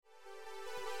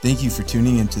Thank you for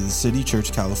tuning into the City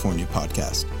Church California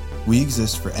podcast. We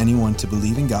exist for anyone to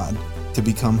believe in God, to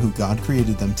become who God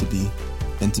created them to be,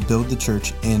 and to build the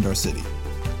church and our city.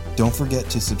 Don't forget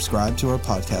to subscribe to our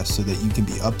podcast so that you can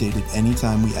be updated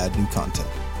anytime we add new content.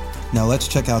 Now let's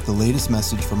check out the latest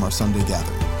message from our Sunday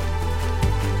gathering.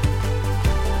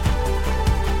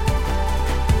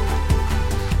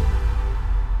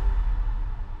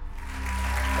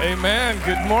 Amen.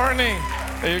 Good morning.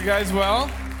 Are you guys well?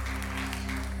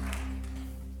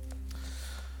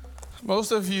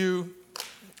 Most of you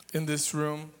in this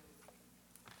room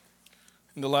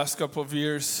in the last couple of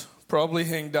years probably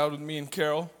hanged out with me and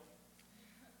Carol,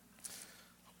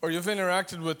 or you've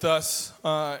interacted with us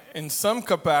in some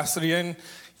capacity, and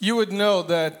you would know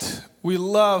that we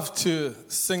love to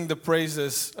sing the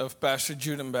praises of Pastor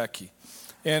Jude and Becky.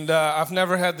 And I've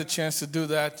never had the chance to do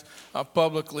that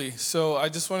publicly. So I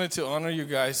just wanted to honor you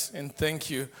guys and thank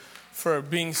you for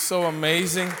being so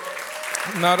amazing.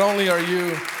 Not only are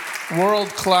you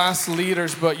world-class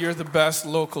leaders, but you're the best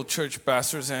local church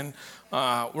pastors, and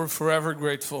we're forever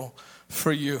grateful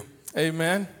for you.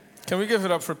 Amen. Can we give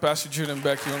it up for Pastor Jude and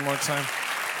Becky one more time?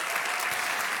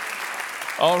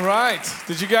 All right.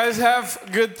 Did you guys have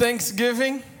good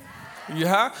Thanksgiving?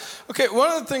 Yeah? Okay, one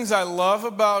of the things I love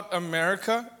about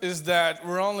America is that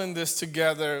we're all in this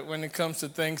together when it comes to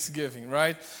Thanksgiving,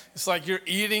 right? It's like you're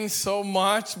eating so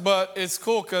much, but it's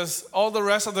cool because all the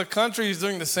rest of the country is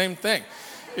doing the same thing,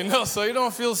 so you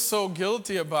don't feel so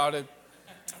guilty about it.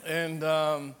 And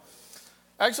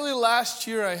actually last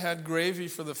year I had gravy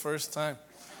for the first time.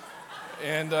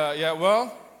 And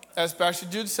as Pastor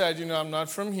Jude said, I'm not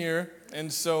from here.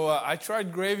 And so I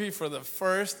tried gravy for the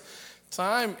first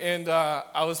time, and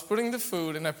I was putting the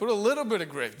food, and I put a little bit of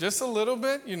gravy, just a little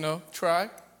bit, try.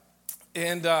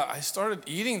 And I started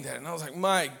eating that, and I was like,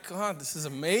 my God, this is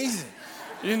amazing,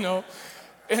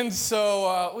 And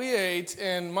so we ate,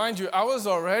 and mind you, I was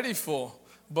already full,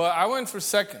 but I went for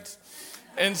seconds.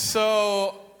 And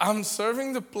so I'm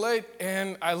serving the plate,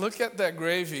 and I look at that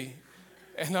gravy,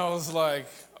 and I was like,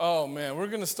 oh man, we're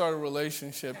going to start a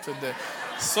relationship today.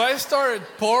 So I started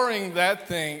pouring that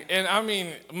thing, and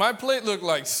my plate looked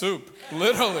like soup,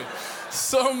 literally.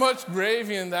 So much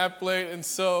gravy in that plate. And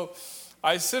so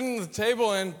I sit at the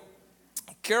table, and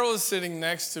Carol is sitting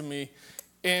next to me,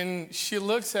 and she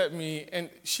looks at me, and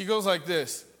she goes like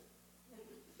this.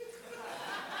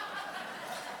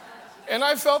 And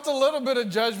I felt a little bit of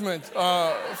judgment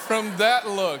from that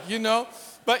look,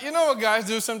 But you know what guys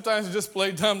do sometimes? Just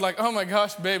play dumb, like, oh my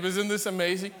gosh, babe, isn't this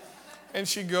amazing? And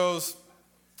she goes,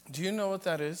 do you know what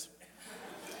that is?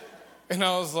 And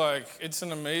I was like, it's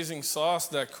an amazing sauce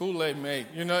that Kool-Aid made,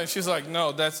 And she's like,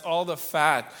 no, that's all the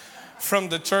fat from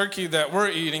the turkey that we're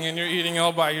eating, and you're eating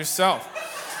all by yourself.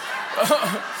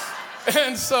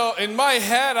 And so in my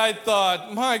head, I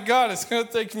thought, my God, it's going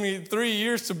to take me 3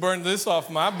 years to burn this off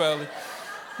my belly.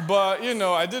 But,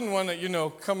 I didn't want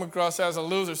to, come across as a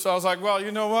loser. So I was like, well,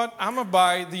 you know what? I'm going to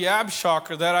buy the ab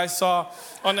shocker that I saw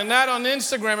on an ad on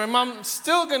Instagram, and I'm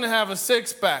still going to have a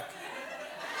six-pack.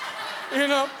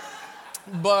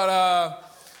 But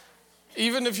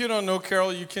even if you don't know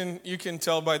Carol, you can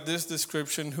tell by this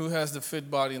description who has the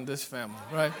fit body in this family,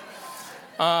 right?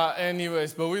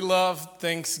 Anyways, but we love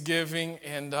Thanksgiving,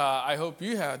 and I hope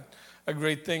you had a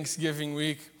great Thanksgiving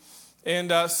week.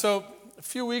 And so a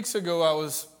few weeks ago, I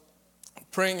was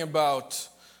praying about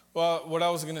what I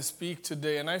was going to speak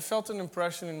today, and I felt an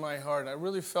impression in my heart. I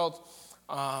really felt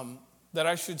that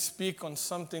I should speak on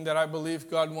something that I believe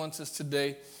God wants us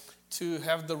today to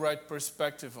have the right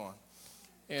perspective on.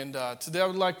 And today I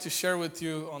would like to share with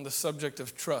you on the subject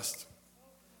of trust.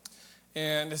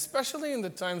 And especially in the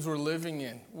times we're living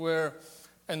in, where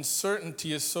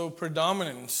uncertainty is so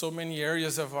predominant in so many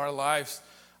areas of our lives,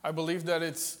 I believe that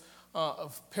it's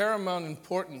of paramount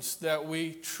importance that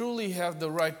we truly have the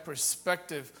right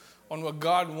perspective on what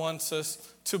God wants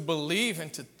us to believe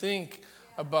and to think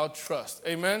about trust.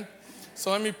 Amen?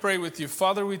 So let me pray with you.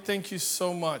 Father, we thank you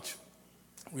so much.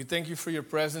 We thank you for your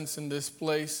presence in this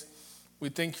place. We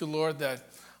thank you, Lord, that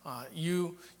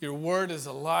your word is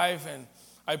alive, and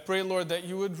I pray, Lord, that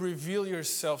you would reveal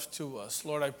yourself to us.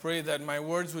 Lord, I pray that my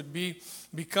words would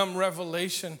become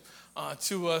revelation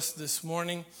to us this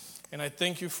morning. And I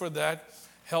thank you for that.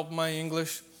 Help my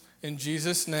English in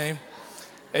Jesus' name.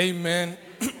 Amen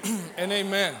and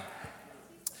amen.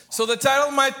 So the title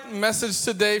of my message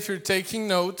today, if you're taking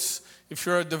notes, if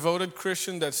you're a devoted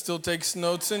Christian that still takes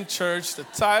notes in church, the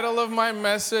title of my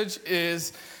message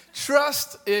is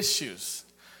Trust Issues.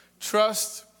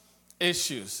 Trust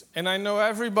Issues. And I know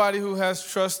everybody who has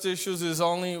trust issues is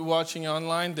only watching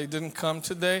online. They didn't come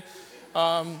today.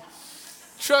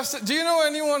 Trust. Do you know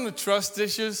anyone with trust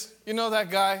issues? You know that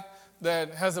guy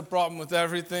that has a problem with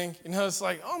everything? You know, it's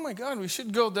like, oh my God, we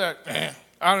should go there.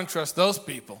 I don't trust those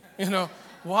people. You know,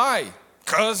 why?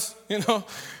 Because, you know,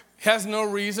 he has no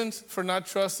reasons for not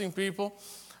trusting people.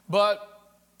 But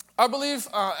I believe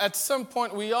at some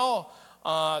point we all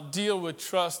deal with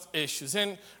trust issues.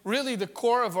 And really the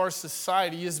core of our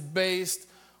society is based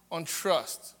on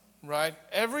trust, right?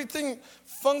 Everything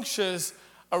functions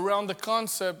around the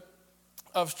concept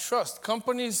of trust.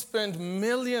 Companies spend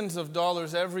millions of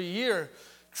dollars every year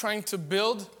trying to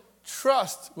build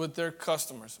trust with their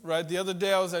customers, right? The other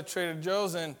day I was at Trader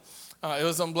Joe's and it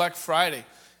was on Black Friday.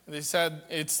 They said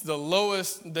it's the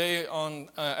lowest day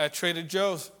at Trader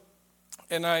Joe's.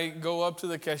 And I go up to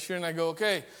the cashier and I go,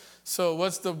 okay, so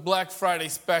what's the Black Friday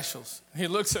specials? And he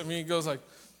looks at me and goes like,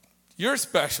 you're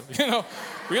special. You know,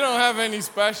 we don't have any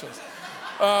specials.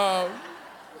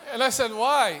 And I said,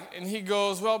 why? And he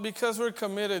goes, well, because we're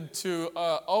committed to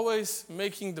always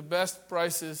making the best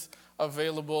prices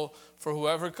available for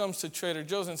whoever comes to Trader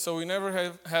Joe's. And so we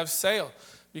never have sale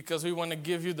because we want to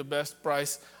give you the best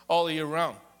price all year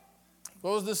round.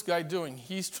 What was this guy doing?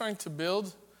 He's trying to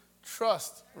build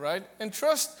trust, right? And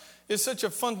trust is such a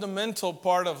fundamental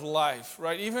part of life,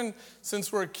 right? Even since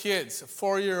we're kids, a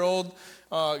 4-year-old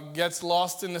gets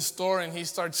lost in the store and he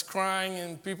starts crying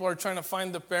and people are trying to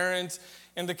find the parents.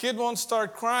 And the kid won't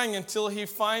start crying until he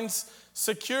finds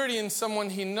security in someone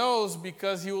he knows,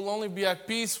 because he will only be at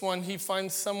peace when he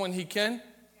finds someone he can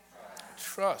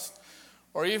trust.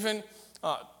 Or even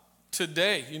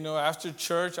today, you know, after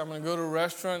church, I'm going to go to a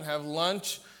restaurant, have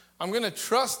lunch. I'm going to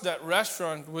trust that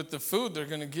restaurant with the food they're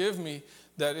going to give me,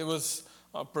 that it was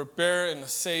prepared in a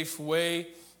safe way,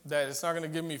 that it's not going to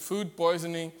give me food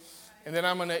poisoning. And then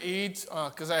I'm going to eat,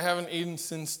 because I haven't eaten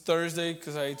since Thursday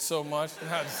because I ate so much.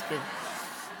 Just kidding.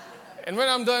 And when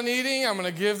I'm done eating, I'm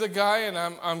going to give the guy, and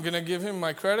I'm going to give him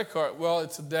my credit card. Well,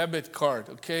 it's a debit card,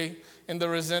 okay? In the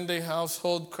Resende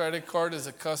household, credit card is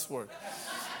a cuss word.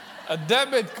 A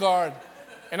debit card.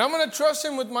 And I'm going to trust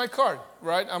him with my card,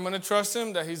 right? I'm going to trust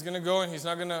him that he's going to go and he's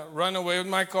not going to run away with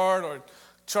my card or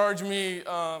charge me,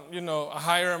 a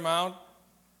higher amount.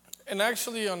 And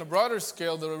actually, on a broader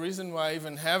scale, the reason why I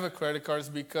even have a credit card is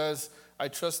because I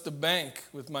trust the bank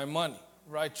with my money,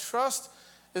 right? Trust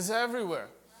is everywhere.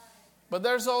 But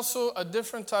there's also a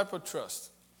different type of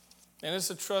trust. And it's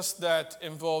a trust that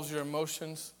involves your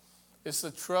emotions. It's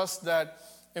a trust that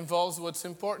involves what's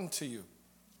important to you.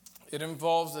 It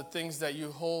involves the things that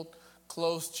you hold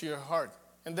close to your heart.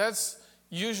 And that's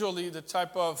usually the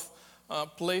type of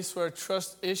place where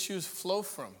trust issues flow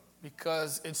from,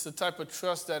 because it's the type of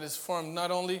trust that is formed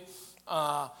not only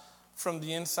from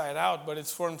the inside out, but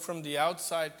it's formed from the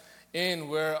outside in,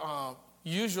 where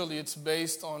usually it's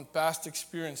based on past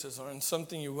experiences or in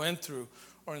something you went through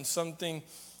or in something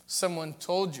someone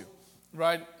told you,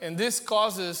 right? And this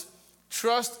causes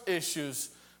trust issues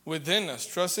within us.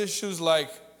 Trust issues like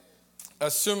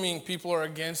assuming people are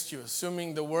against you,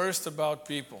 assuming the worst about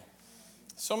people.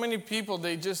 So many people,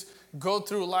 they just go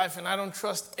through life and I don't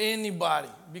trust anybody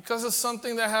because of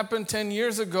something that happened 10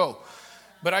 years ago.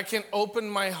 But I can open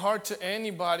my heart to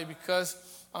anybody because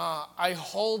I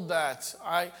hold that.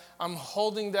 I'm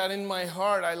holding that in my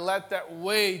heart. I let that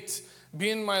weight be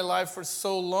in my life for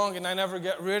so long and I never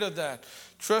get rid of that.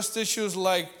 Trust issues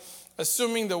like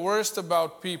assuming the worst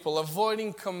about people,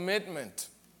 avoiding commitment,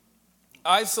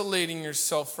 isolating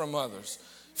yourself from others,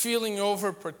 feeling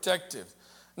overprotective,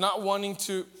 not wanting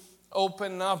to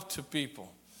open up to people.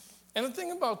 And the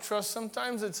thing about trust,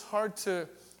 sometimes it's hard to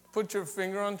put your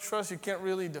finger on trust. You can't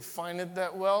really define it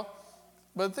that well.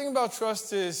 But the thing about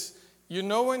trust is you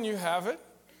know when you have it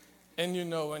and you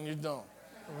know when you don't,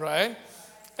 right?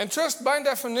 And trust, by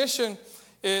definition,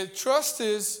 trust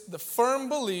is the firm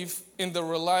belief in the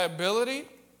reliability,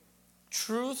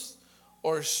 truth,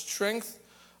 or strength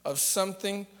of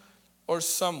something or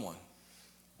someone.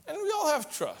 And we all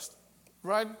have trust,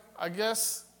 right? I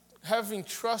guess having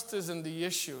trust isn't the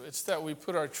issue. It's that we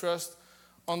put our trust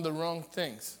on the wrong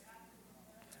things.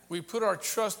 We put our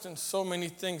trust in so many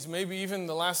things. Maybe even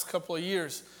the last couple of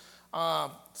years,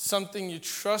 something you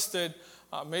trusted,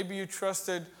 maybe you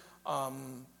trusted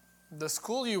the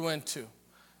school you went to.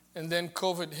 And then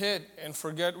COVID hit and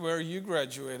forget where you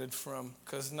graduated from,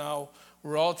 because now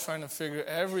we're all trying to figure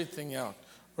everything out,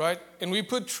 right? And we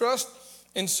put trust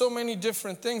in so many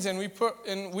different things, and we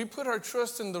put our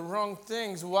trust in the wrong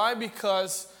things. Why?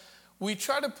 Because we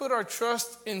try to put our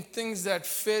trust in things that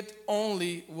fit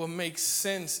only what makes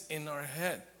sense in our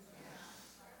head.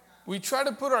 We try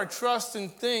to put our trust in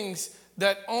things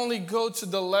that only go to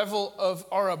the level of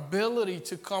our ability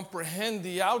to comprehend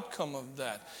the outcome of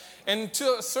that. And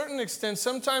to a certain extent,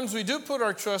 sometimes we do put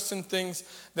our trust in things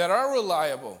that are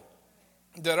reliable,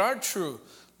 that are true,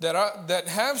 that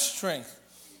have strength.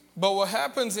 But what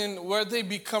happens in where they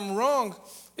become wrong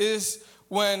is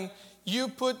when you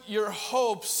put your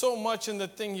hope so much in the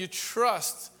thing you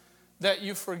trust that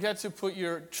you forget to put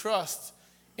your trust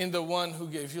in the one who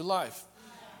gave you life,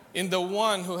 in the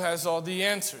one who has all the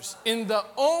answers, in the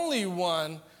only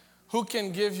one who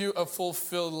can give you a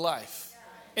fulfilled life,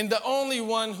 in the only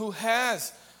one who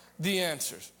has the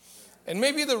answers. And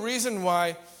maybe the reason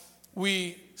why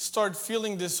we start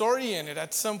feeling disoriented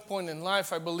at some point in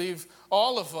life, I believe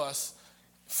all of us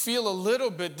feel a little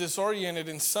bit disoriented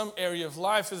in some area of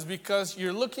life, is because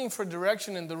you're looking for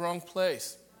direction in the wrong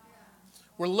place.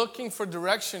 We're looking for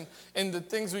direction in the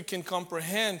things we can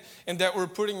comprehend and that we're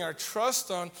putting our trust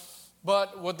on.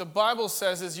 But what the Bible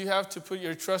says is you have to put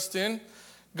your trust in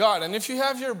God. And if you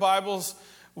have your Bibles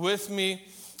with me,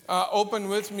 open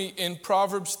with me in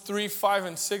Proverbs 3, 5,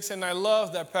 and 6. And I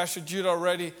love that Pastor Jude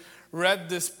already read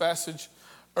this passage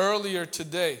earlier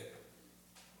today.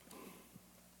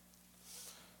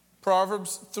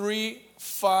 Proverbs 3,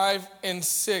 5, and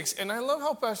 6. And I love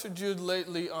how Pastor Jude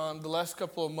lately, the last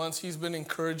couple of months, he's been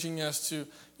encouraging us to,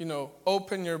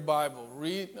 open your Bible,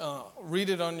 read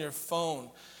it on your phone.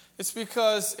 It's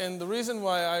because, and the reason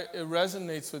why it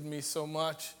resonates with me so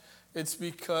much, it's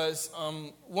because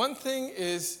one thing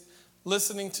is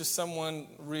listening to someone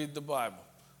read the Bible.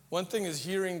 One thing is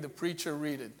hearing the preacher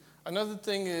read it. Another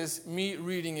thing is me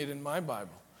reading it in my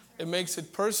Bible. It makes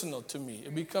it personal to me.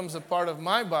 It becomes a part of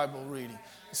my Bible reading.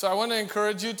 So I want to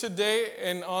encourage you today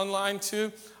and online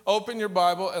too, open your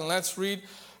Bible and let's read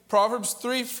Proverbs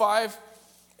 3, 5,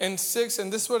 and 6.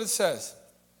 And this is what it says.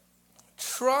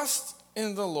 Trust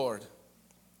in the Lord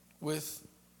with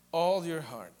all your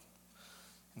heart.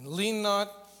 And lean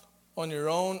not on your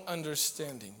own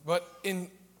understanding, but in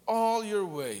all your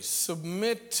ways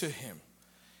submit to him,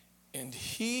 and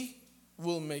he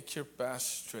will make your path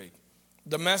straight.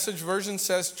 The Message version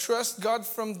says, trust God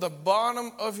from the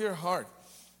bottom of your heart.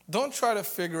 Don't try to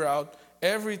figure out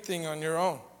everything on your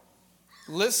own.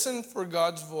 Listen for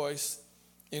God's voice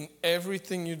in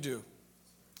everything you do.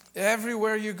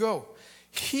 Everywhere you go,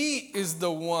 he is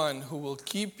the one who will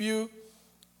keep you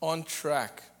on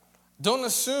track. Don't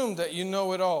assume that you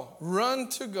know it all. Run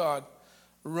to God,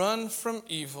 run from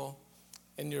evil,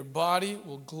 and your body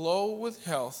will glow with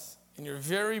health, and your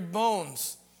very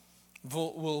bones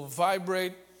will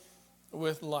vibrate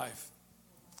with life.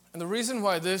 And the reason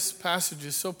why this passage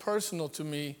is so personal to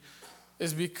me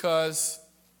is because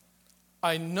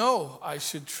I know I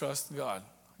should trust God.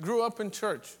 I grew up in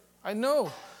church. I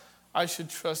know I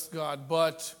should trust God.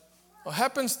 But what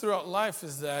happens throughout life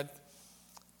is that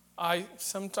I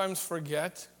sometimes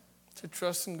forget to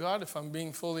trust in God, if I'm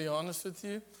being fully honest with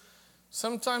you.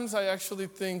 Sometimes I actually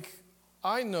think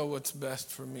I know what's best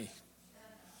for me.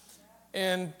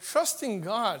 And trusting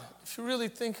God, if you really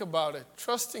think about it,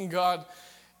 trusting God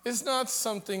is not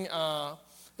something,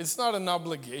 it's not an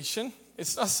obligation.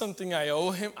 It's not something I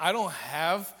owe him. I don't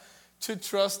have to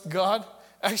trust God.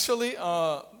 Actually,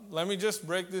 let me just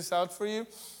break this out for you.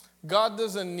 God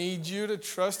doesn't need you to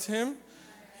trust him.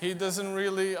 He doesn't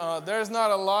really, there's not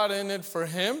a lot in it for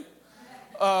him.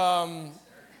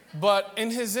 But in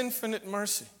his infinite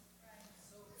mercy,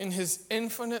 in his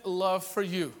infinite love for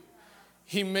you,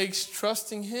 he makes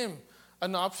trusting him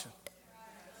an option.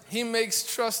 He makes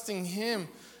trusting him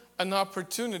an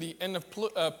opportunity and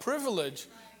a privilege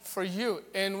for you.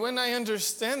 And when I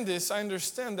understand this, I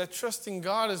understand that trusting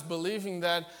God is believing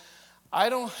that I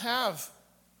don't have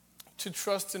to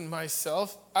trust in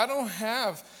myself. I don't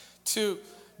have to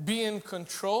be in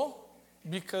control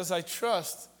because I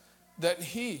trust that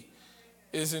he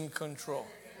is in control.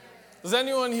 Does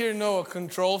anyone here know a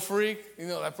control freak? You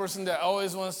know, that person that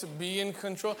always wants to be in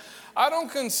control. I don't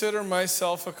consider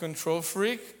myself a control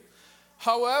freak.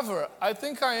 However, I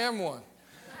think I am one.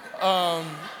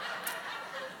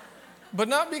 But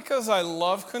not because I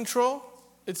love control.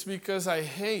 It's because I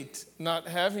hate not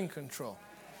having control.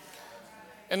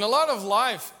 And a lot of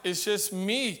life is just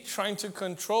me trying to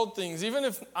control things, even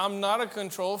if I'm not a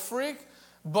control freak.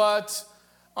 But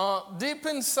deep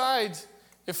inside,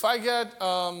 if I get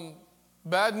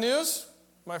bad news,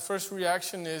 my first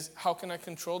reaction is, how can I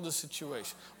control the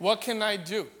situation? What can I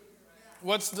do?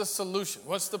 What's the solution?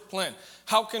 What's the plan?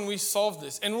 How can we solve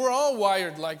this? And we're all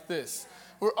wired like this.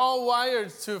 We're all wired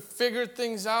to figure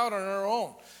things out on our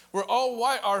own. We're all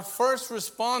wired. Our first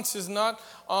response is not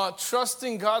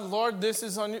trusting God, Lord, this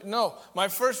is on you. No, my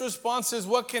first response is,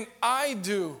 what can I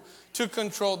do to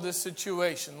control this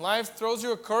situation? Life throws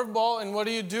you a curveball, and what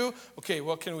do? Okay,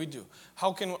 what can we do?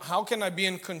 How can I be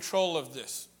in control of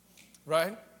this?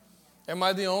 right? Am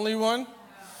I the only one?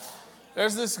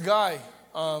 There's this guy,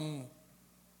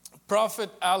 Prophet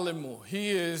Alamu. He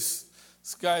is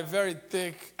this guy, very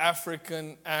thick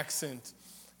African accent.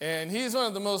 And he's one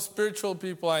of the most spiritual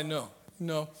people I know. You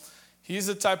know, he's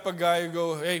the type of guy who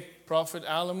go, hey, Prophet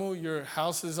Alamu, your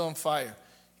house is on fire.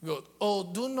 He goes, oh,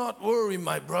 do not worry,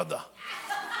 my brother.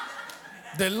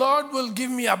 The Lord will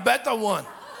give me a better one.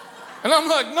 And I'm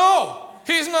like, no,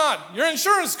 he's not. Your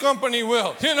insurance company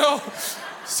will, you know.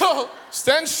 So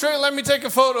stand straight, let me take a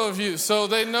photo of you so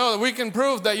they know that we can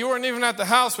prove that you weren't even at the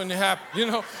house when it happened, you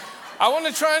know. I want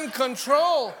to try and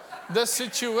control the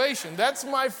situation. That's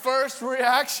my first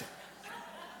reaction.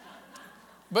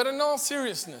 But in all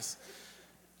seriousness,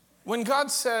 when God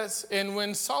says, and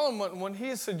when Solomon, when he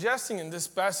is suggesting in this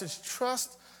passage,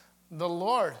 trust the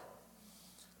Lord,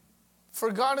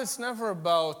 for God, it's never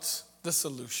about the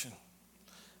solution.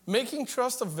 Making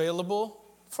trust available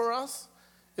for us,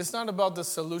 it's not about the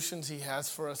solutions he has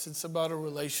for us. It's about a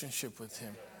relationship with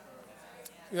him.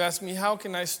 You ask me, how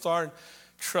can I start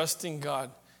trusting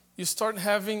God? You start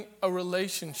having a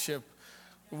relationship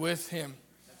with him.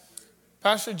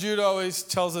 Pastor Jude always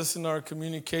tells us in our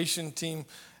communication team,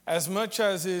 as much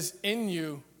as is in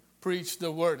you, preach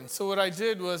the word. And so what I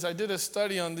did was I did a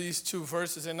study on these two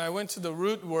verses, and I went to the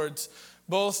root words,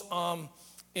 both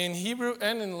in Hebrew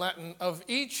and in Latin, of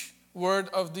each word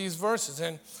of these verses.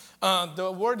 And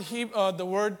the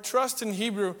word trust in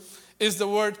Hebrew is the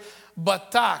word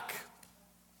batak,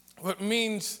 what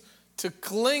means to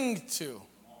cling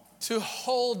to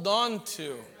hold on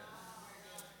to.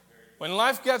 When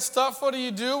life gets tough, what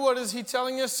do? What is he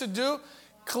telling us to do?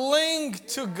 Cling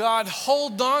to God.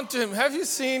 Hold on to him. Have you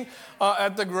seen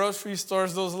at the grocery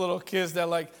stores those little kids that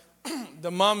like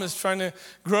the mom is trying to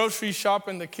grocery shop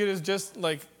and the kid is just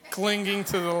like clinging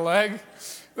to the leg?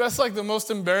 That's like the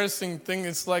most embarrassing thing.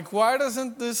 It's like, why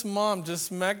doesn't this mom just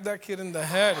smack that kid in the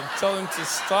head and tell him to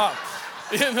stop?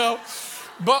 You know?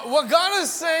 But what God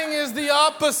is saying is the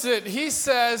opposite. He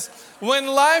says, when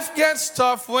life gets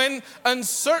tough, when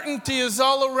uncertainty is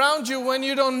all around you, when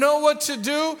you don't know what to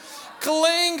do,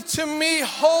 cling to me,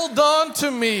 hold on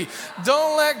to me.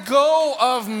 Don't let go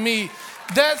of me.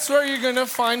 That's where you're going to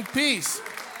find peace.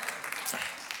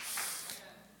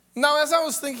 Now, as I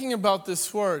was thinking about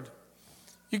this word,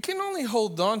 you can only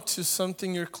hold on to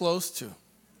something you're close to.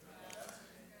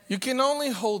 You can only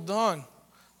hold on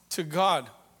to God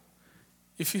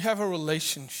if you have a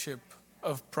relationship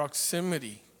of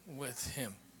proximity with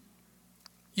him.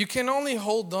 You can only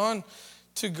hold on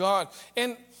to God.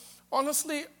 And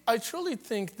honestly, I truly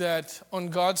think that on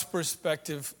God's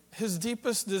perspective, his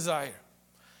deepest desire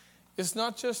is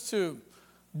not just to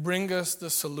bring us the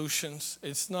solutions.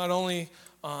 It's not only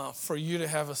for you to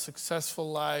have a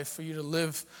successful life, for you to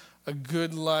live a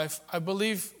good life. I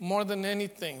believe more than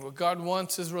anything, what God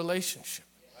wants is relationship.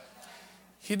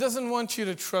 He doesn't want you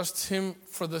to trust him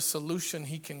for the solution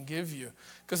he can give you.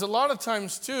 Because a lot of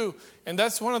times too, and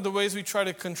that's one of the ways we try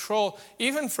to control,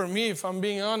 even for me, if I'm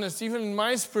being honest, even in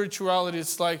my spirituality,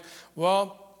 it's like,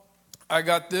 well, I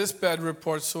got this bad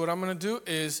report, so what I'm going to do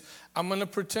is I'm going to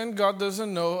pretend God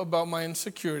doesn't know about my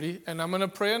insecurity, and I'm going to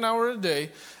pray an hour a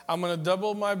day. I'm going to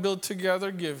double my Build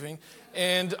Together giving,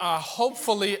 and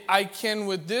hopefully I can,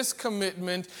 with this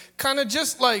commitment, kind of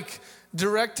just like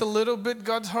direct a little bit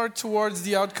God's heart towards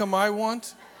the outcome I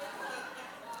want.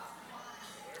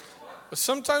 But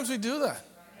sometimes we do that.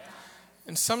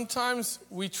 And sometimes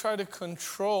we try to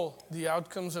control the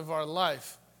outcomes of our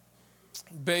life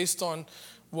based on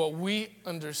what we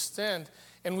understand.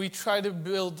 And we try to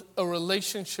build a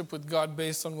relationship with God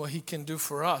based on what he can do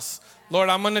for us. Lord,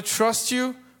 I'm going to trust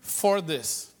you for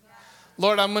this.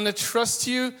 Lord, I'm going to trust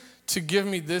you to give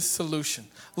me this solution.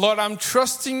 Lord, I'm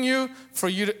trusting you for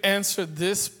you to answer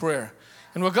this prayer.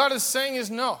 And what God is saying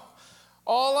is no.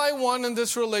 All I want in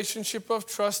this relationship of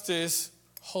trust is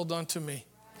hold on to me.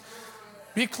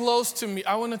 Be close to me.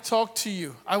 I want to talk to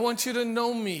you. I want you to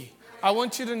know me. I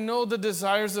want you to know the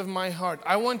desires of my heart.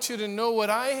 I want you to know what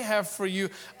I have for you.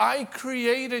 I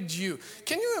created you.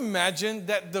 Can you imagine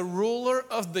that the ruler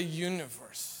of the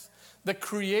universe, the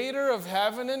creator of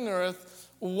heaven and earth,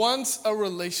 wants a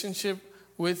relationship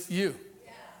with you?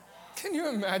 Can you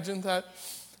imagine that?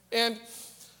 And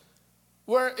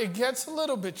where it gets a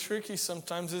little bit tricky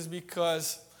sometimes is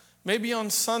because maybe on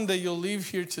Sunday you'll leave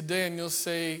here today and you'll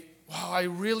say, wow, I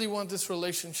really want this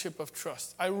relationship of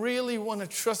trust. I really want to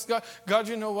trust God. God,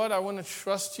 you know what? I want to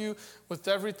trust you with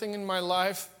everything in my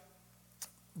life.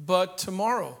 But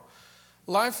tomorrow,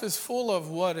 life is full of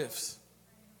what ifs.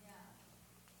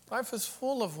 Life is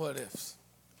full of what ifs.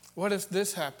 What if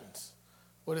this happens?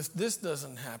 What if this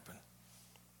doesn't happen?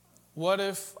 What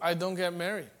if I don't get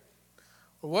married?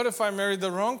 Or what if I married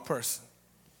the wrong person?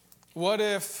 What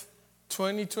if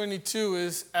 2022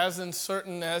 is as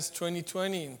uncertain as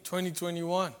 2020 and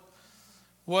 2021?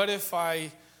 What if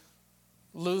I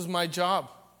lose my job?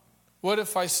 What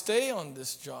if I stay on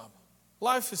this job?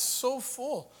 Life is so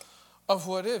full of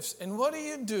what ifs. And what do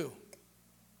you do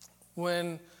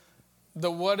when the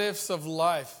what ifs of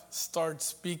life start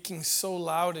speaking so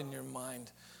loud in your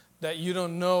mind that you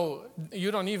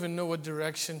don't even know what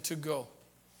direction to go?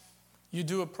 You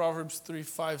do what Proverbs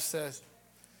 3:5 says.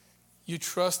 You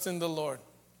trust in the Lord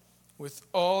with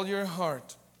all your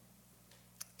heart,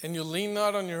 and you lean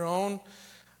not on your own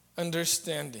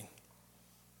understanding.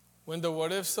 When the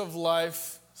what ifs of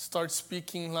life start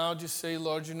speaking loud, you say,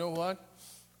 Lord, you know what?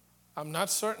 I'm not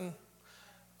certain.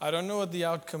 I don't know what the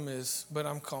outcome is, but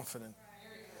I'm confident.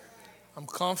 I'm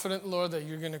confident, Lord, that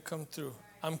you're going to come through.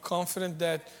 I'm confident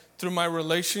that through my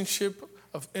relationship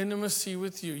of intimacy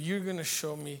with you, you're going to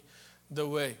show me the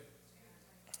way.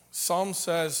 Psalms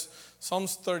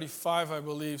 35, I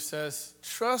believe, says,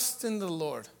 trust in the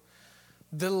Lord.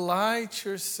 Delight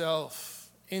yourself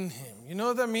in him. You know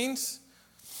what that means?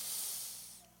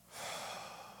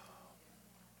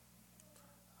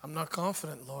 I'm not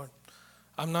confident, Lord.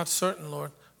 I'm not certain,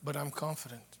 Lord, but I'm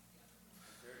confident.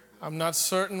 I'm not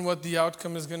certain what the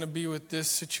outcome is going to be with this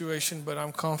situation, but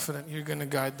I'm confident you're going to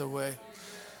guide the way.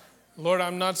 Lord,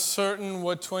 I'm not certain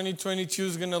what 2022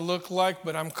 is going to look like,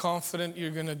 but I'm confident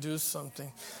you're going to do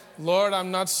something. Lord,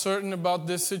 I'm not certain about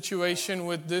this situation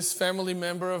with this family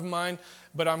member of mine,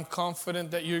 but I'm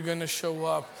confident that you're going to show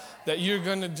up, that you're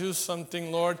going to do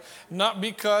something, Lord. Not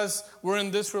because we're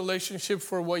in this relationship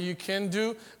for what you can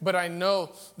do, but I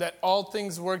know that all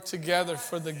things work together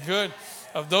for the good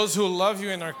of those who love you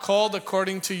and are called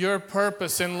according to your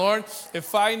purpose. And Lord,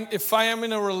 if I am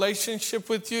in a relationship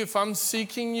with you, if I'm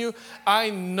seeking you, I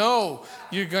know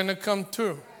you're going to come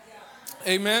through.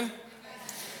 Amen.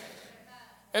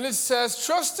 And it says,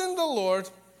 trust in the Lord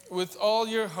with all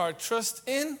your heart. Trust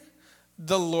in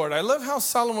the Lord. I love how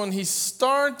Solomon, he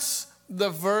starts the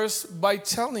verse by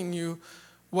telling you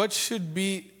what should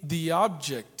be the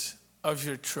object of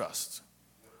your trust.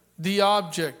 The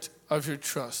object of your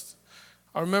trust.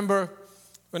 I remember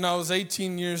when I was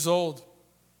 18 years old,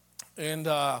 and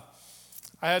I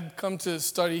had come to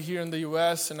study here in the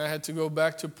U.S., and I had to go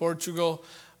back to Portugal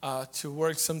to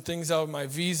work some things out with my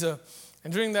visa.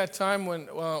 And during that time,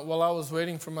 while I was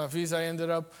waiting for my visa, I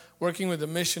ended up working with a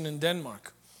mission in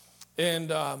Denmark.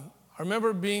 And I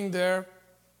remember being there,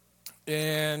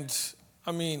 and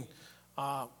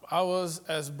I was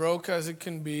as broke as it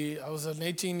can be. I was an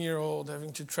 18-year-old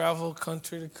having to travel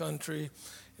country to country.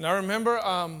 And I remember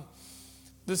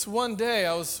this one day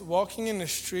I was walking in the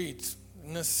street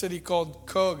in a city called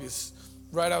Køge, it's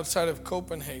right outside of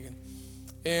Copenhagen.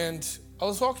 And I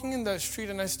was walking in that street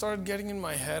and I started getting in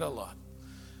my head a lot.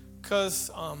 Because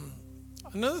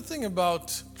another thing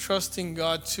about trusting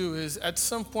God too is at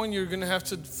some point you're going to have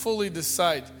to fully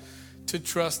decide to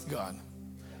trust God.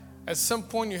 At some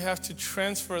point you have to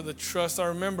transfer the trust. I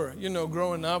remember,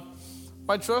 growing up,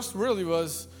 my trust really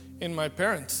was in my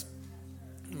parents.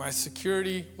 My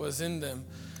security was in them.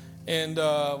 And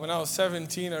when I was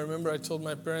 17, I remember I told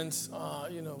my parents,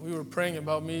 we were praying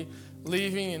about me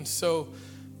leaving. And so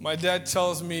my dad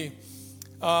tells me,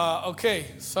 okay,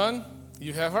 son,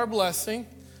 you have our blessing.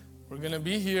 We're going to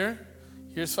be here.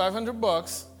 Here's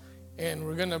 $500. And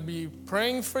we're going to be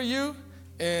praying for you.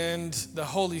 And the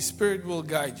Holy Spirit will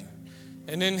guide you.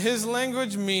 And in his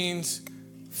language means,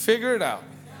 figure it out.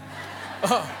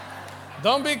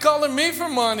 Don't be calling me for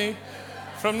money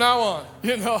from now on,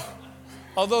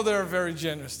 although they're very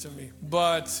generous to me.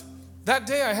 But that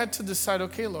day I had to decide,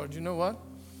 okay, Lord, you know what?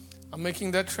 I'm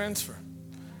making that transfer.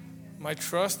 My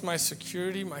trust, my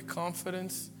security, my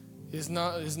confidence is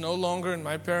no longer in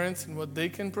my parents and what they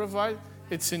can provide.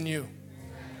 It's in you.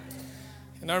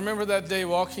 And I remember that day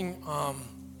walking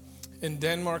in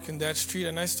Denmark in that street,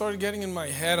 and I started getting in my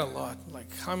head a lot.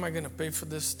 Like, how am I going to pay for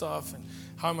this stuff? And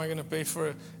how am I going to pay for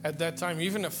it? At that time,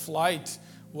 even a flight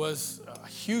was a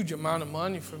huge amount of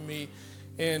money for me.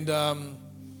 And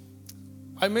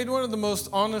I made one of the most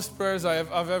honest prayers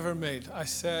I've ever made. I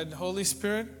said, Holy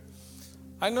Spirit,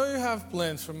 I know you have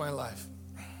plans for my life.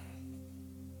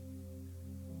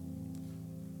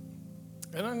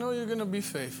 And I know you're going to be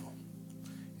faithful.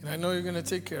 And I know you're going to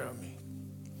take care of me.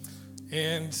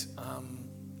 And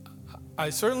I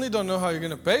certainly don't know how you're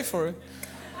going to pay for it.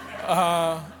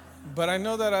 But I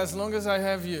know that as long as I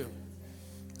have you,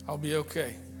 I'll be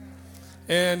okay.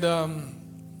 And a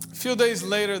few days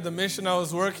later, the mission I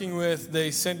was working with,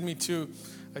 they sent me to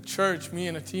a church, me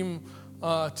and a team,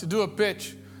 to do a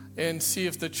pitch and see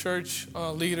if the church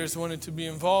leaders wanted to be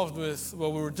involved with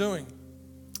what we were doing.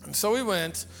 And so we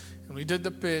went, and we did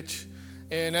the pitch.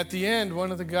 And at the end,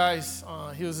 one of the guys,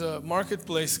 he was a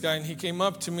marketplace guy, and he came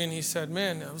up to me and he said,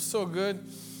 "Man, that was so good.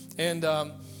 And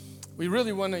we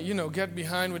really want to, get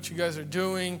behind what you guys are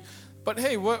doing. But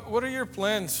hey, what are your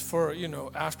plans for,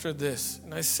 after this?"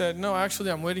 And I said, "No, actually,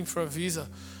 I'm waiting for a visa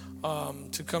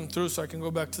to come through so I can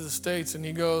go back to the States." And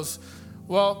he goes,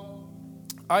 "Well,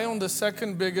 I own the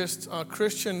second biggest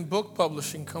Christian book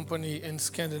publishing company in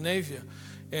Scandinavia.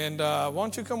 And why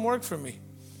don't you come work for me?"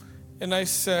 And I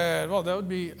said, "Well, that would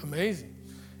be amazing."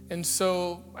 And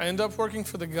so I ended up working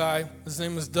for the guy. His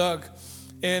name was Doug.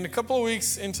 And a couple of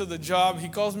weeks into the job, he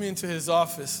calls me into his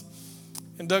office.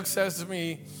 And Doug says to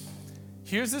me,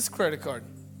 "Here's this credit card.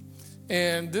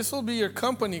 And this will be your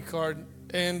company card.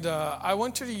 And I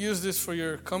want you to use this for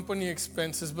your company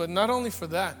expenses. But not only for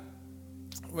that.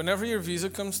 Whenever your visa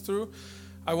comes through,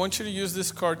 I want you to use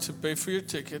this card to pay for your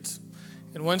tickets.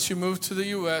 And once you move to the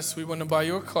U.S., we want to buy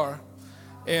you a car.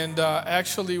 And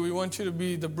actually, we want you to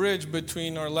be the bridge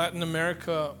between our Latin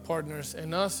America partners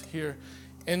and us here.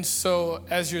 And so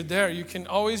as you're there, you can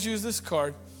always use this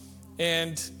card.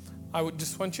 And I would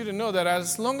just want you to know that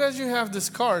as long as you have this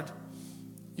card,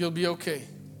 you'll be okay.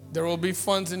 There will be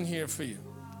funds in here for you,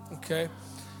 okay?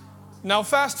 Now,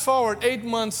 fast forward 8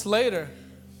 months later,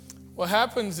 what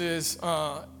happens is,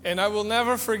 and I will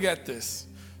never forget this,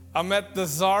 I'm at the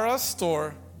Zara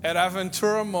store at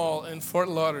Aventura Mall in Fort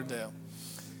Lauderdale.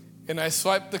 And I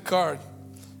swipe the card,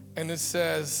 and it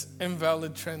says,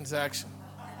 "Invalid transaction."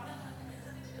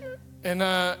 And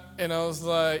I was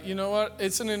like, "You know what?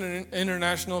 It's an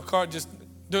international card. Just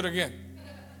do it again."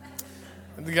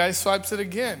 And the guy swipes it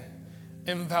again.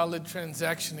 Invalid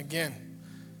transaction again.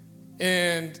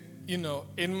 And,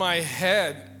 in my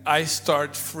head, I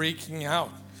start freaking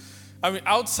out. I mean,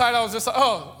 outside, I was just like,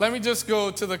 "Oh, let me just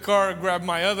go to the car and grab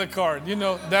my other card,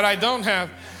 that I don't have.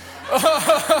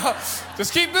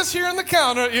 Just keep this here on the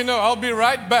counter, I'll be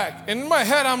right back." And in my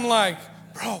head, I'm like,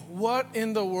 "Bro, what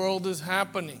in the world is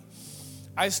happening?"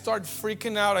 I start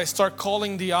freaking out. I start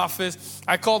calling the office.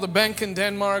 I call the bank in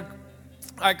Denmark.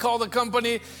 I call the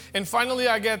company. And finally,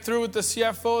 I get through with the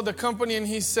CFO of the company. And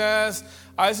he says,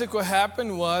 "Isaac, what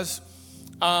happened was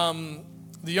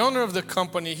the owner of the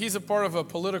company, he's a part of a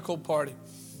political party.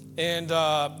 And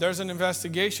there's an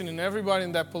investigation in everybody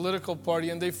in that political party.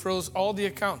 And they froze all the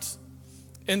accounts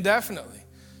indefinitely.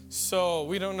 So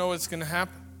we don't know what's going to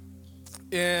happen."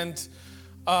 And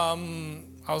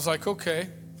I was like, "Okay.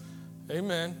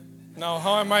 Amen. Now,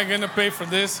 how am I going to pay for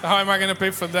this? How am I going to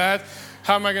pay for that?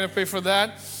 How am I going to pay for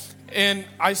that?" And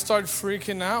I started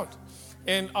freaking out.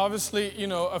 And obviously,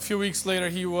 a few weeks later,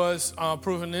 he was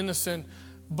proven innocent.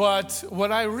 But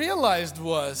what I realized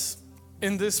was,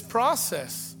 in this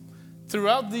process,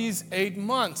 throughout these 8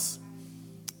 months,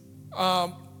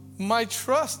 my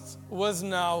trust was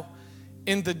now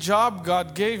in the job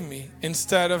God gave me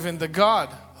instead of in the God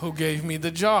who gave me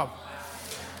the job.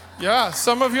 Yeah,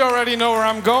 some of you already know where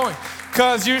I'm going.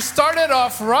 Because you started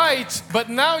off right, but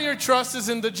now your trust is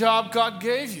in the job God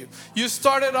gave you. You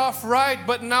started off right,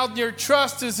 but now your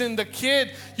trust is in the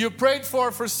kid you prayed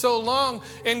for so long.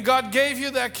 And God gave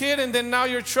you that kid, and then now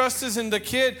your trust is in the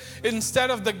kid instead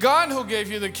of the God who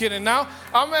gave you the kid. And now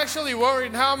I'm actually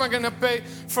worried, how am I going to pay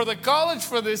for the college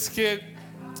for this kid?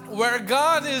 Where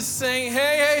God is saying,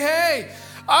 hey,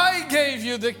 I gave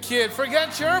you the kid.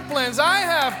 Forget your plans. I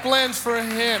have plans for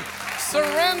him.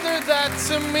 Surrender that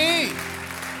to me.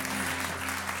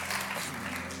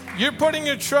 You're putting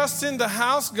your trust in the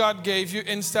house God gave you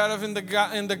instead of in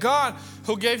the God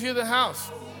who gave you the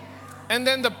house. And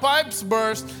then the pipes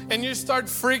burst and you start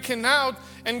freaking out.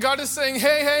 And God is saying,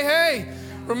 hey,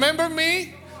 remember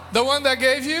me? The one that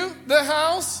gave you the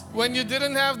house when you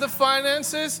didn't have the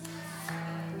finances?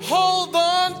 Hold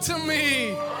on to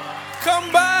me.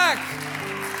 Come back.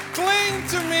 Cling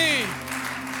to me.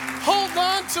 Hold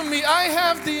on to me. I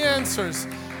have the answers.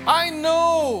 I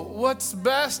know what's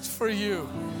best for you.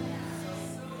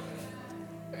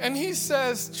 And he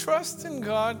says, trust in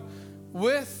God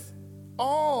with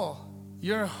all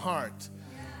your heart.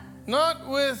 Not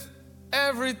with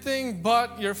everything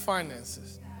but your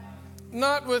finances.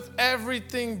 Not with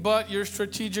everything but your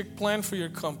strategic plan for your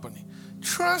company.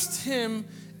 Trust him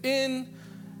in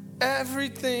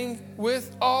everything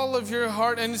with all of your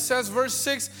heart. And it says, verse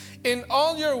 6, in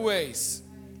all your ways.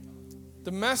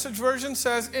 The Message version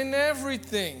says, in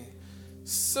everything,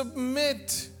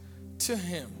 submit to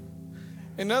him.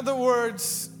 In other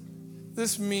words,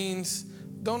 this means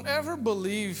don't ever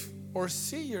believe or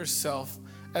see yourself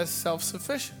as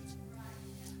self-sufficient.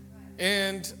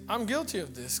 And I'm guilty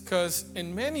of this because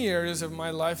in many areas of my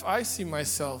life, I see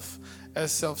myself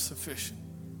as self-sufficient.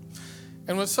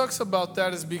 And what sucks about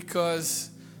that is because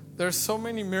there's so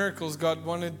many miracles God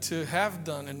wanted to have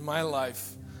done in my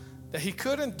life that he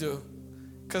couldn't do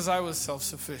because I was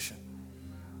self-sufficient.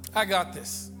 I got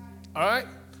this. All right?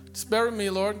 Just bear with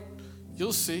me, Lord.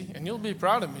 You'll see, and you'll be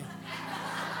proud of me.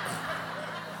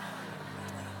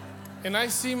 And I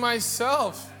see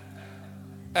myself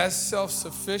as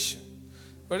self-sufficient.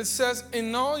 But it says,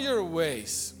 in all your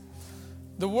ways.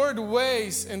 The word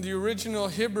ways in the original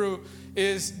Hebrew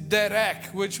is derek,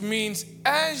 which means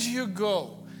as you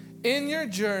go in your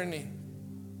journey,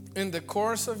 in the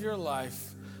course of your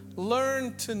life,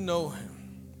 learn to know him.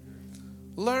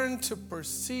 Learn to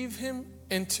perceive him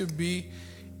and to be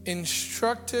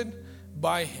instructed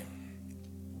by him.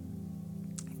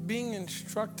 Being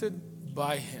instructed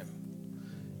by him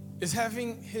is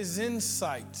having his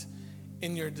insight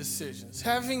in your decisions,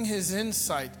 having his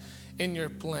insight in your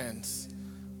plans.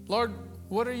 Lord,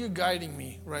 what are you guiding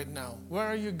me right now? Where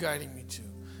are you guiding me to?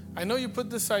 I know you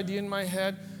put this idea in my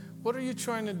head. What are you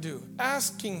trying to do?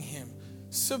 Asking him,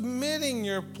 submitting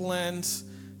your plans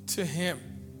to him.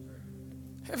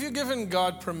 Have you given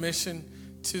God permission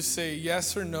to say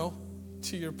yes or no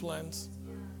to your plans?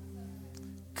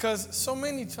 Because so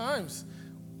many times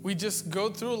we just go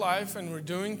through life and we're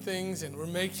doing things and we're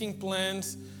making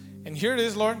plans. And here it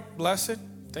is, Lord, bless it.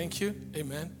 Thank you.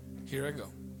 Amen. Here I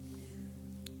go.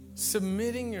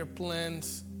 Submitting your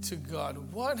plans to God.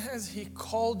 What has he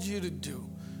called you to do?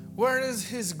 Where is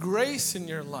his grace in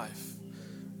your life?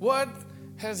 What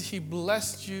has he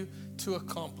blessed you to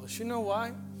accomplish? You know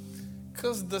why?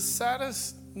 Because the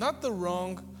saddest, not the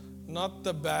wrong, not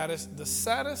the baddest, the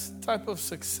saddest type of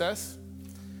success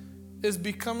is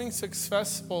becoming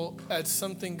successful at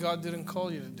something God didn't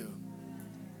call you to do.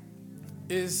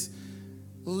 Is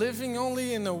living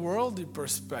only in a worldly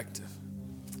perspective.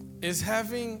 Is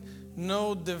having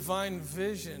no divine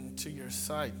vision to your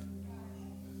sight.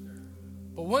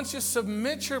 But once you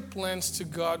submit your plans to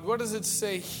God, what does it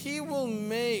say? He will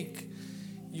make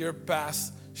your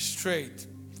path straight.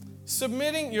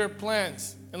 Submitting your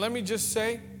plans. And let me just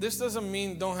say, this doesn't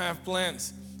mean don't have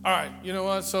plans. All right, you know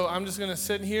what? So I'm just going to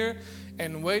sit here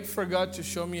and wait for God to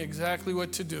show me exactly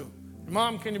what to do.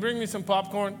 Mom, can you bring me some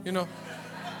popcorn? You know.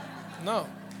 No.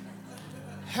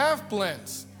 Have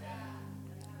plans.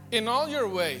 In all your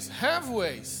ways. Have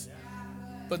ways.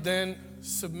 But then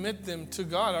submit them to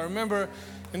God. I remember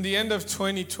in the end of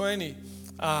 2020,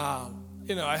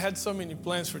 I had so many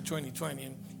plans for 2020.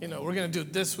 And, we're going to do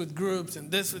this with groups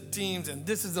and this with teams. And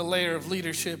this is the layer of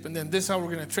leadership. And then this is how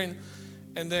we're going to train.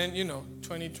 And then,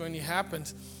 2020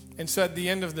 happens. And so at the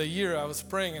end of the year, I was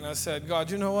praying and I said, God,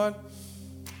 you know what?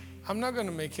 I'm not going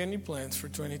to make any plans for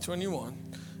 2021.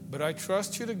 But I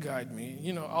trust you to guide me.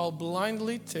 I'll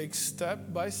blindly take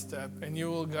step by step and you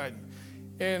will guide me.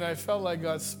 And I felt like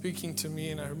God speaking to me.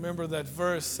 And I remember that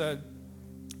verse said,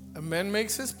 a man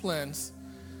makes his plans,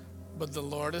 but the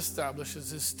Lord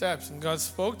establishes his steps. And God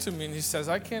spoke to me and he says,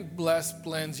 I can't bless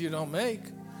plans you don't make.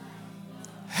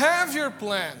 Have your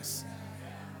plans.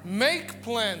 Make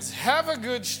plans. Have a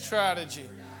good strategy.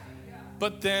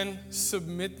 But then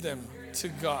submit them to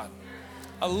God.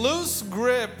 A loose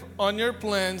grip on your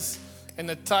plans and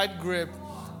a tight grip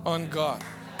on God.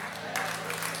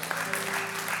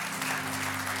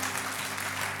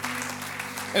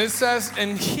 And it says,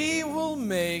 and he will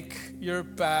make your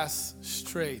path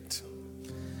straight.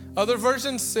 Other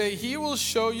versions say, he will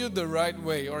show you the right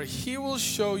way, or he will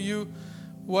show you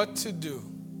what to do.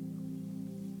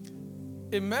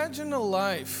 Imagine a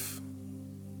life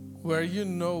where you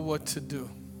know what to do.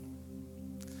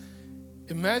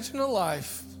 Imagine a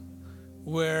life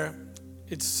where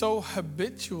it's so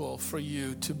habitual for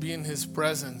you to be in his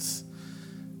presence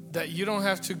that you don't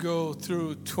have to go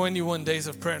through 21 days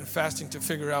of prayer and fasting to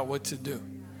figure out what to do.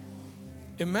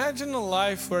 Imagine a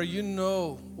life where you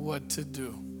know what to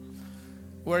do,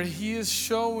 where he is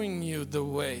showing you the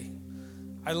way.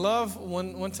 I love,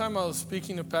 one time I was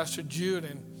speaking to Pastor Jude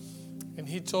and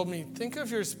he told me, think of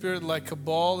your spirit like a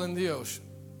ball in the ocean.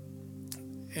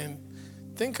 And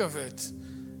think of it,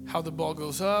 how the ball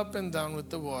goes up and down with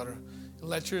the water.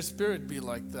 Let your spirit be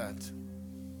like that.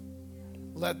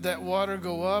 Let that water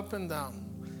go up and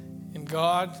down. And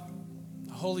God,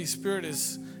 the Holy Spirit,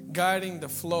 is guiding the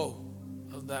flow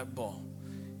of that ball.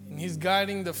 And he's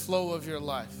guiding the flow of your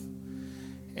life.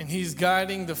 And he's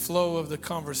guiding the flow of the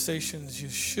conversations you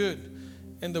should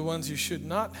and the ones you should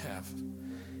not have.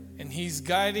 And he's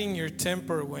guiding your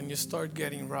temper when you start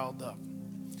getting riled up.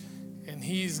 And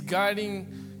he's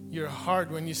guiding your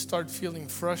heart when you start feeling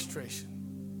frustration.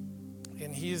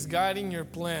 and He is guiding your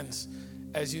plans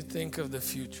as you think of the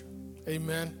future.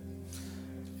 Amen.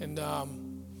 And I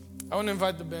want to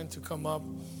invite the band to come up.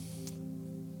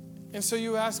 And so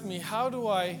you ask me, how do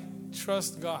I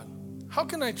trust God? How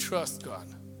can I trust God?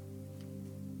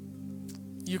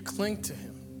 You cling to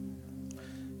Him.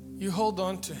 You hold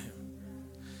on to Him.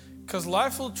 Because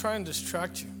life will try and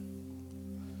distract you.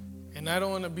 And I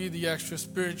don't want to be the extra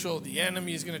spiritual. The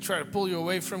enemy is going to try to pull you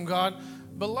away from God.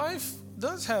 But life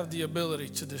does have the ability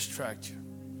to distract you.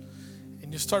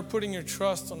 And you start putting your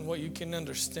trust on what you can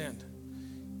understand.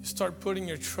 You start putting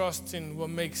your trust in what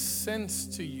makes sense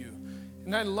to you.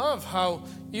 And I love how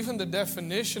even the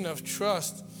definition of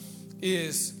trust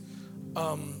is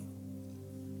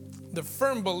the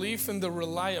firm belief in the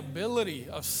reliability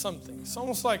of something. It's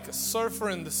almost like a surfer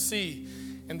in the sea,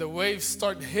 and the waves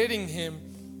start hitting him.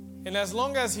 And as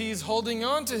long as he's holding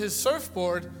on to his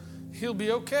surfboard, he'll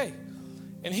be okay.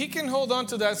 And he can hold on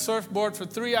to that surfboard for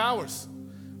 3 hours.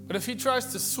 But if he tries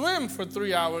to swim for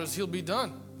 3 hours, he'll be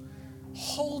done.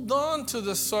 Hold on to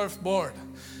the surfboard.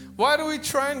 Why do we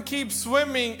try and keep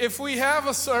swimming if we have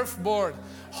a surfboard?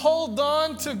 Hold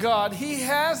on to God. He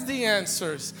has the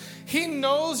answers. He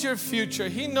knows your future.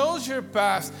 He knows your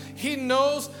past. He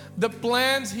knows the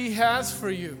plans He has for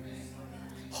you.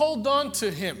 Hold on to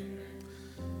Him.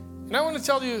 And I want to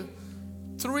tell you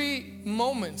 3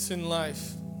 moments in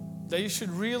life that you should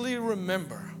really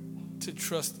remember to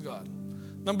trust God.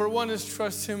 Number 1 is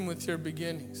trust Him with your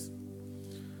beginnings.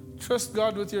 Trust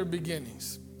God with your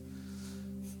beginnings.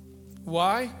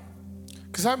 Why?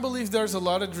 Because I believe there's a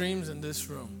lot of dreams in this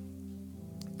room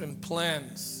and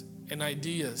plans and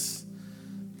ideas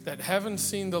that haven't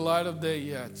seen the light of day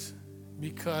yet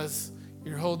because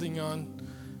you're holding on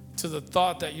to the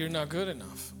thought that you're not good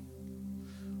enough,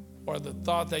 or the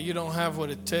thought that you don't have what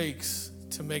it takes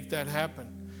to make that happen.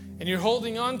 And you're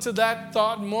holding on to that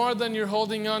thought more than you're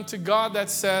holding on to God that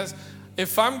says,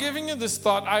 if I'm giving you this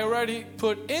thought, I already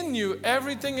put in you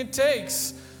everything it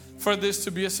takes for this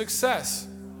to be a success.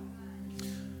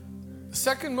 The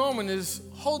second moment is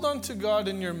hold on to God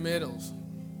in your middles.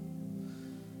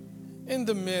 In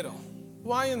the middle.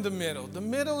 Why in the middle? The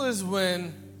middle is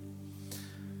when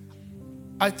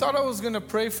I thought I was going to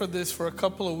pray for this for a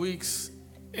couple of weeks,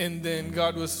 and then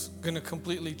God was going to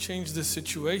completely change the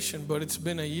situation, but it's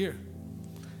been a year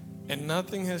and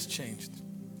nothing has changed.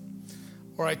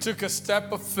 Or I took a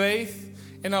step of faith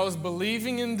and I was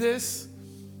believing in this,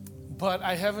 but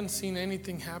I haven't seen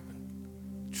anything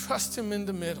happen. Trust Him in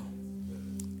the middle,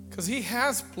 because He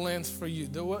has plans for you.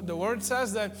 The Word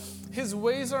says that His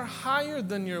ways are higher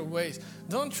than your ways.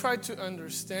 Don't try to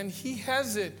understand. He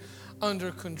has it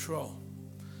under control.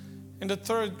 And the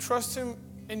third, trust Him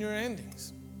in your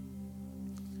endings.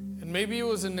 And maybe it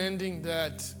was an ending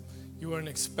that you weren't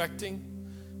expecting.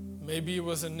 Maybe it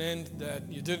was an end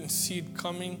that you didn't see it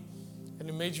coming and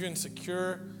it made you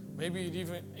insecure. Maybe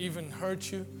it even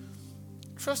hurt you.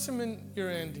 Trust Him in your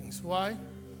endings. Why?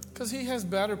 Because He has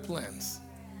better plans.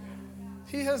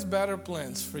 He has better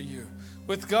plans for you.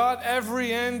 With God,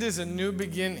 every end is a new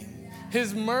beginning.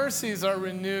 His mercies are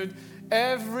renewed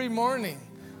every morning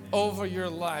over your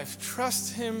life.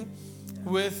 Trust Him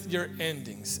with your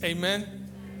endings. Amen.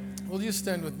 Will you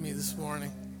stand with me this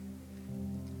morning?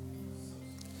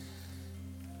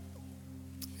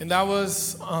 And that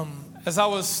was, as I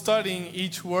was studying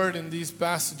each word in these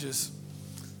passages,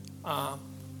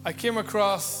 I came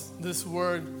across this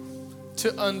word,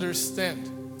 to understand.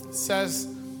 It says,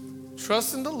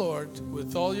 trust in the Lord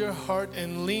with all your heart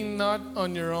and lean not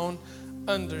on your own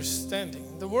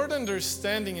understanding. The word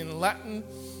understanding in Latin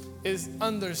is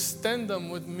understandum,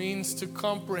 which means to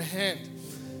comprehend.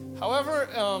 However,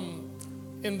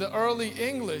 in the early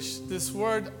English, this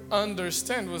word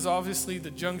understand was obviously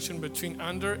the junction between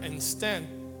under and stand.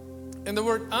 And the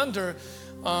word under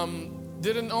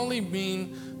didn't only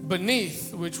mean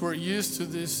beneath, which we're used to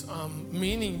this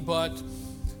meaning, but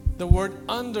the word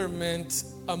under meant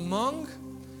among,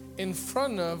 in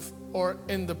front of, or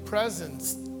in the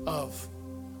presence of.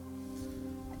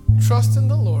 Trust in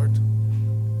the Lord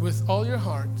with all your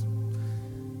heart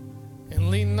and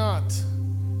lean not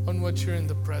on what you're in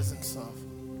the presence of.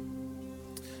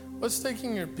 What's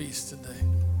taking your peace today?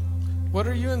 What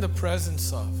are you in the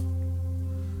presence of?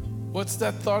 What's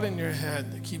that thought in your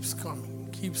head that keeps coming,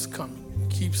 keeps coming,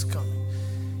 keeps coming?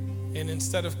 And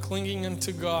instead of clinging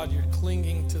unto God, you're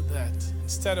clinging to that.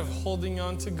 Instead of holding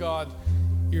on to God,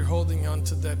 you're holding on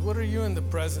to that. What are you in the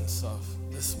presence of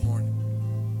this morning?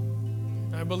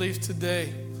 I believe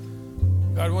today,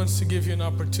 God wants to give you an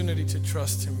opportunity to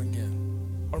trust Him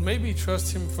again. Or maybe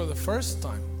trust Him for the first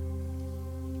time.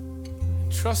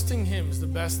 And trusting Him is the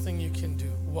best thing you can do.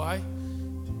 Why?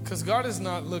 Because God is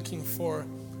not looking for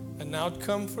an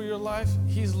outcome for your life.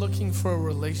 He's looking for a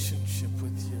relationship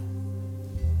with you.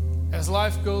 As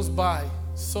life goes by,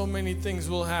 so many things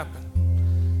will happen.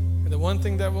 And the one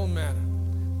thing that will matter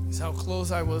is how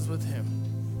close I was with Him.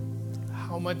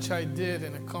 How much I did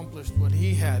and accomplished what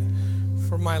He had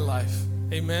for my life.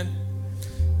 Amen.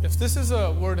 If this is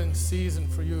a word in season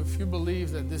for you, if you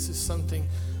believe that this is something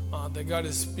that God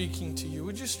is speaking to you,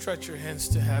 would you stretch your hands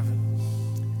to heaven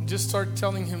and just start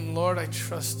telling Him, Lord, I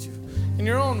trust you. In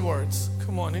your own words,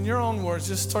 come on, in your own words,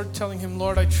 just start telling Him,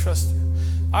 Lord, I trust you.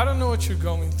 I don't know what you're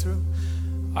going through.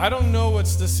 I don't know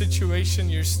what's the situation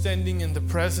you're standing in the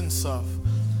presence of.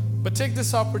 But take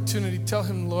this opportunity, tell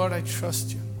Him, Lord, I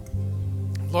trust you.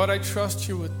 Lord, I trust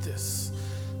you with this.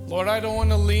 Lord, I don't want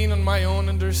to lean on my own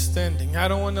understanding. I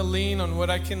don't want to lean on what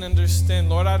I can understand.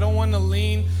 Lord, I don't want to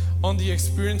lean on the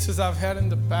experiences I've had in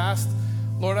the past.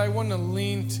 Lord, I want to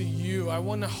lean to you. I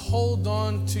want to hold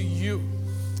on to you.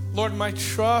 Lord, my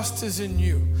trust is in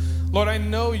you. Lord, I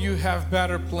know you have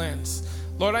better plans.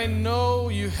 Lord, I know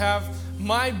you have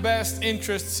my best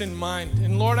interests in mind.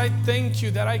 And Lord, I thank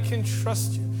you that I can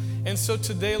trust you. And so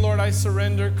today, Lord, I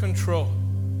surrender control.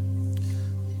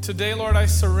 Today, Lord, I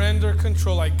surrender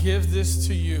control. I give this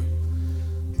to you.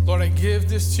 Lord, I give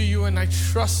this to you and I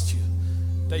trust you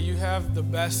that you have the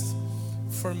best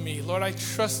for me. Lord, I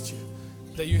trust you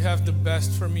that you have the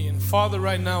best for me. And Father,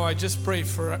 right now, I just pray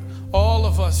for all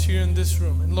of us here in this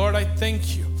room. And Lord, I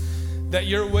thank you that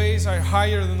your ways are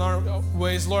higher than our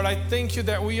ways. Lord, I thank you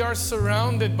that we are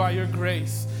surrounded by your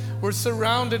grace. We're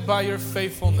surrounded by your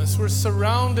faithfulness. We're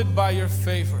surrounded by your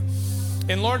favor.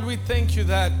 And Lord, we thank you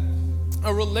that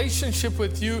a relationship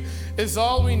with you is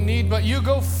all we need, but you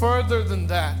go further than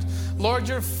that. Lord,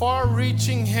 your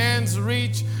far-reaching hands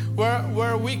reach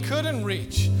where we couldn't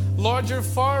reach. Lord, your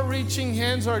far-reaching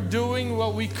hands are doing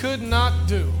what we could not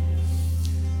do.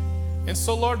 And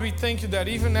so, Lord, we thank you that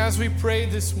even as we pray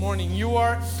this morning, you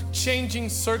are changing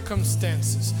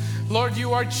circumstances. Lord,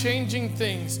 you are changing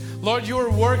things. Lord, you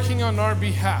are working on our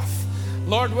behalf.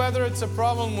 Lord, whether it's a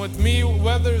problem with me,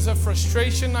 whether it's a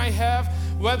frustration I have,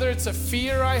 whether it's a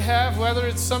fear I have, whether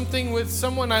it's something with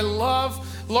someone I love,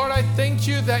 Lord, I thank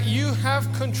you that you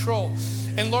have control.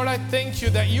 And Lord, I thank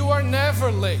you that you are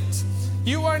never late.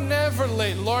 You are never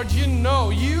late. Lord, you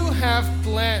know you have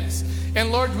plans.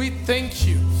 And Lord, we thank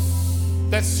you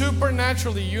that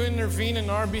supernaturally you intervene in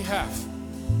our behalf.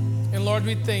 And Lord,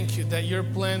 we thank you that your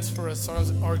plans for us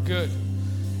are good.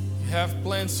 You have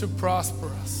plans to prosper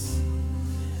us.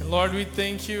 And Lord, we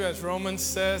thank you, as Romans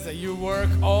says, that you work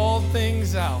all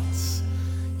things out.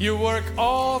 You work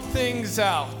all things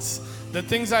out. The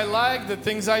things I like, the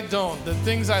things I don't. The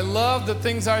things I love, the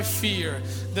things I fear.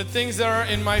 The things that are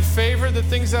in my favor, the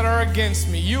things that are against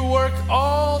me. You work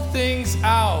all things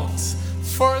out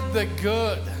for the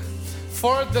good.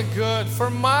 For the good,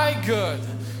 for my good,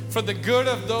 for the good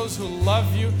of those who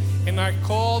love you and are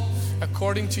called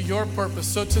according to your purpose.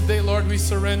 So today, Lord, we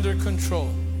surrender control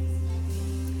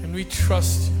and we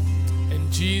trust you.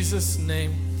 In Jesus'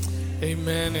 name,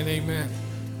 amen and amen.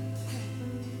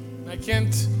 I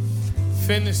can't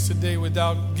finish today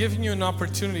without giving you an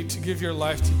opportunity to give your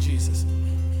life to Jesus.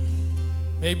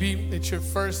 Maybe it's your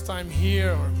first time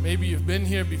here, or maybe you've been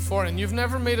here before and you've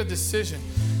never made a decision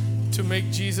to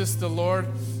make Jesus the Lord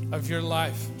of your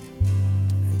life.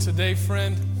 And today,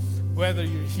 friend, whether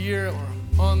you're here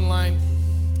or online,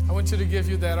 I want you to give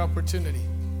you that opportunity.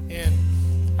 And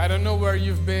I don't know where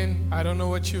you've been. I don't know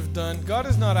what you've done. God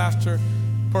is not after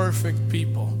perfect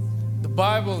people. The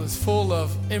Bible is full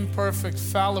of imperfect,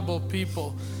 fallible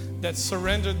people that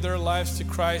surrendered their lives to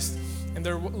Christ and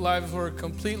their lives were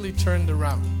completely turned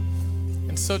around.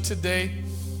 And so today,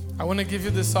 I want to give you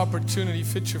this opportunity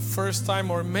if it's your first time,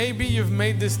 or maybe you've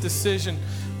made this decision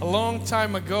a long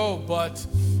time ago, but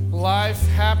life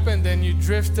happened and you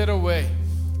drifted away.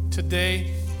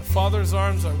 Today, the Father's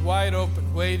arms are wide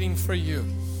open, waiting for you.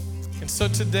 And so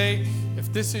today,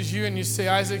 if this is you and you say,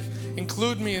 Isaac,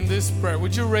 include me in this prayer,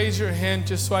 would you raise your hand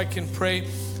just so I can pray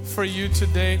for you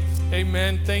today?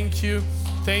 Amen. Thank you.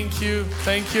 Thank you.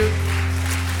 Thank you.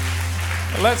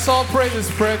 Let's all pray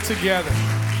this prayer together.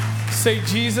 Say,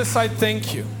 Jesus, I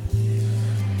thank you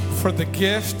for the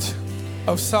gift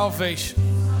of salvation.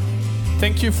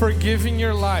 Thank you for giving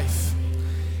your life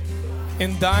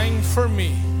and dying for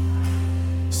me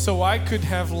so I could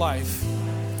have life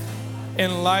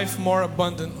and life more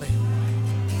abundantly.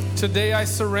 Today I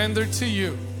surrender to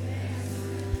you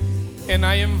and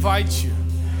I invite you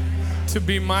to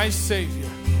be my Savior,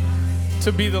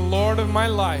 to be the Lord of my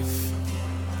life.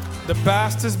 The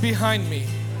past is behind me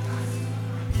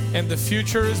and the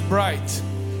future is bright.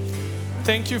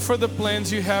 Thank you for the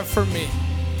plans you have for me.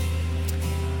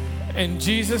 In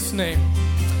Jesus' name.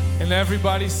 And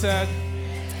everybody said,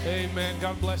 amen.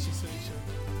 God bless you, City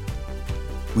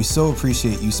Church. We so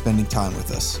appreciate you spending time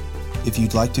with us. If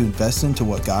you'd like to invest into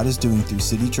what God is doing through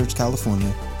City Church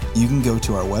California, you can go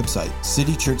to our website,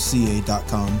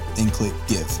 citychurchca.com, and click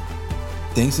Give.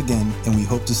 Thanks again, and we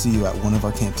hope to see you at one of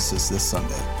our campuses this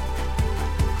Sunday.